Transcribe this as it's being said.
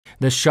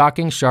the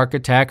shocking shark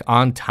attack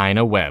on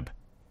Tyna Webb.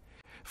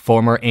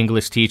 Former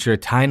English teacher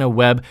Tyna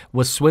Webb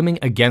was swimming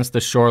against the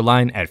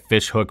shoreline at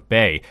Fishhook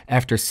Bay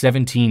after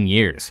 17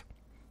 years.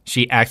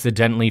 She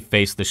accidentally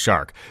faced the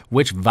shark,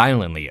 which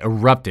violently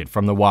erupted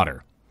from the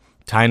water.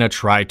 Tyna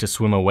tried to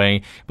swim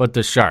away, but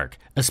the shark,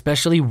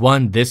 especially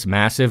one this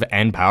massive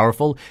and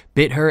powerful,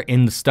 bit her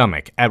in the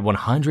stomach at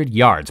 100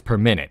 yards per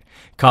minute,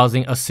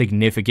 causing a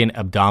significant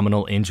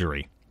abdominal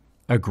injury.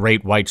 A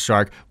great white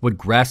shark would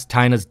grasp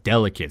Tyna's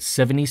delicate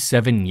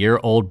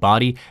 77-year-old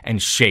body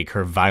and shake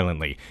her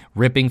violently,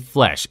 ripping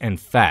flesh and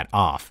fat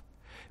off.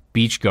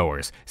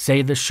 Beachgoers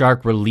say the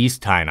shark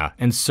released Tyna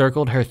and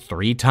circled her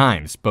 3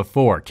 times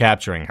before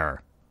capturing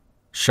her.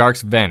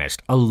 Sharks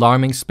vanished,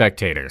 alarming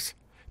spectators.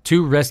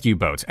 2 rescue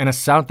boats and a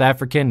South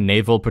African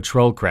naval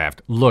patrol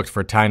craft looked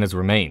for Tyna's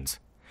remains.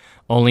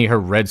 Only her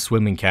red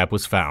swimming cap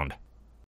was found.